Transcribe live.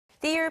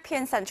The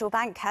European Central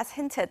Bank has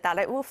hinted that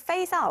it will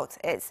phase out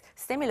its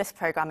stimulus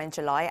programme in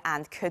July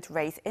and could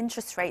raise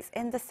interest rates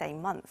in the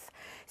same month.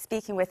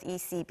 Speaking with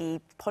ECB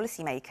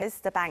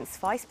policymakers, the bank's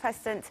Vice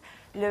President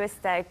Luis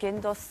de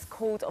Guindos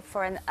called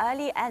for an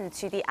early end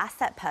to the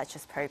asset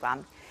purchase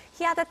programme.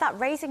 He added that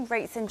raising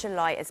rates in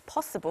July is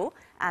possible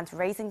and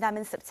raising them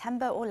in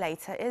September or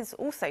later is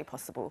also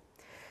possible.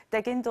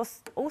 De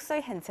Guindos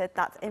also hinted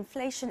that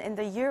inflation in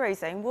the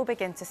Eurozone will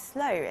begin to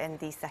slow in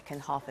the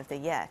second half of the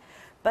year,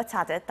 but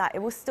added that it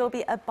will still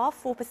be above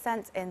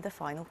 4% in the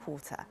final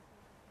quarter.